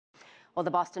Well,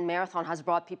 the Boston Marathon has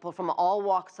brought people from all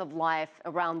walks of life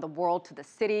around the world to the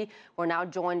city. We're now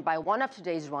joined by one of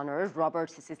today's runners, Robert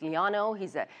Siciliano.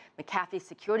 He's a McAfee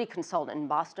security consultant in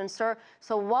Boston, sir.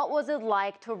 So what was it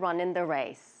like to run in the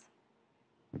race?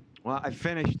 Well, I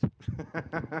finished.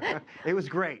 It was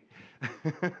great.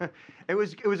 It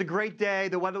was a great day.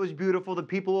 The weather was beautiful. The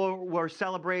people were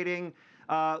celebrating.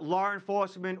 Law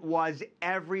enforcement was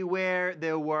everywhere.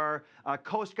 There were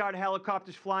Coast Guard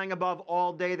helicopters flying above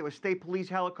all day. There were state police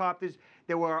helicopters.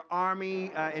 There were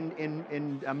Army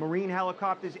and Marine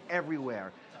helicopters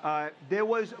everywhere. There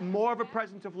was more of a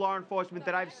presence of law enforcement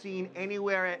that I've seen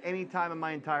anywhere at any time in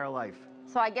my entire life.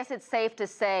 So I guess it's safe to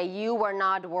say you were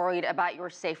not worried about your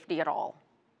safety at all.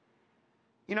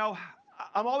 You know,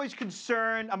 I'm always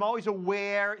concerned. I'm always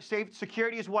aware.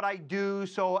 Security is what I do,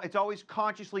 so it's always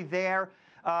consciously there.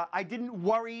 I didn't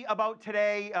worry about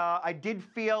today. I did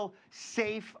feel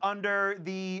safe under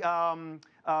the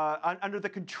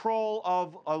control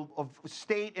of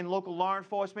state and local law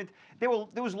enforcement. There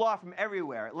was law from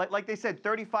everywhere. Like they said,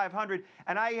 3,500.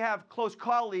 And I have close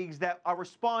colleagues that are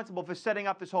responsible for setting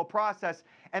up this whole process.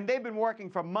 And they've been working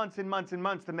for months and months and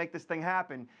months to make this thing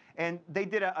happen. And they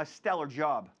did a stellar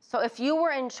job. So if you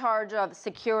were in charge of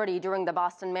security during the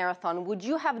Boston Marathon, would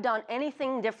you have done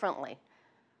anything differently?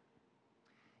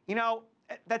 You know,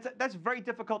 that's very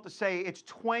difficult to say. It's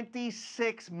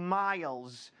 26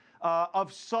 miles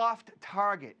of soft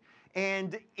target,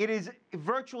 and it is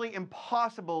virtually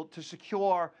impossible to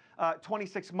secure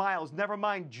 26 miles, never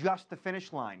mind just the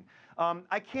finish line.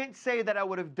 I can't say that I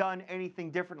would have done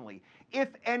anything differently. If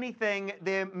anything,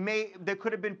 there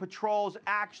could have been patrols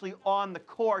actually on the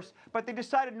course, but they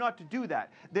decided not to do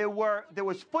that. There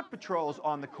was foot patrols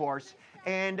on the course,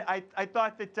 and I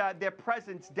thought that their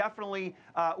presence definitely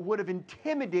would have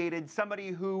intimidated somebody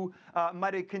who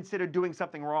might have considered doing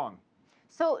something wrong.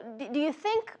 So do you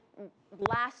think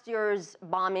last year's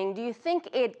bombing, do you think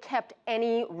it kept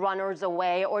any runners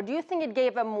away, or do you think it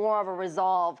gave them more of a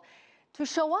resolve to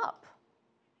show up?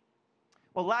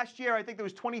 Well, last year, I think there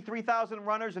was 23,000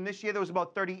 runners, and this year there was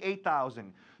about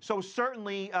 38,000. So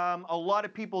certainly a lot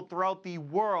of people throughout the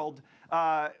world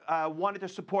wanted to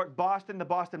support Boston, the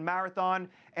Boston Marathon,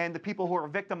 and the people who were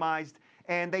victimized.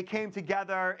 And they came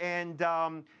together, and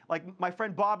like my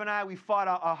friend Bob and I, we fought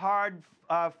a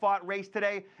hard-fought race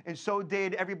today, and so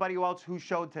did everybody else who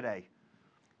showed today.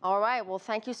 All right. Well,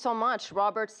 thank you so much,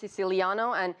 Robert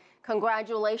Siciliano, and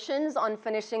congratulations on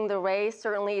finishing the race.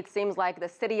 Certainly, it seems like the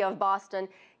city of Boston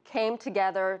came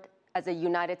together as a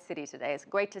united city today. It's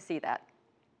great to see that.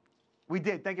 We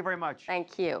did. Thank you very much.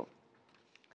 Thank you.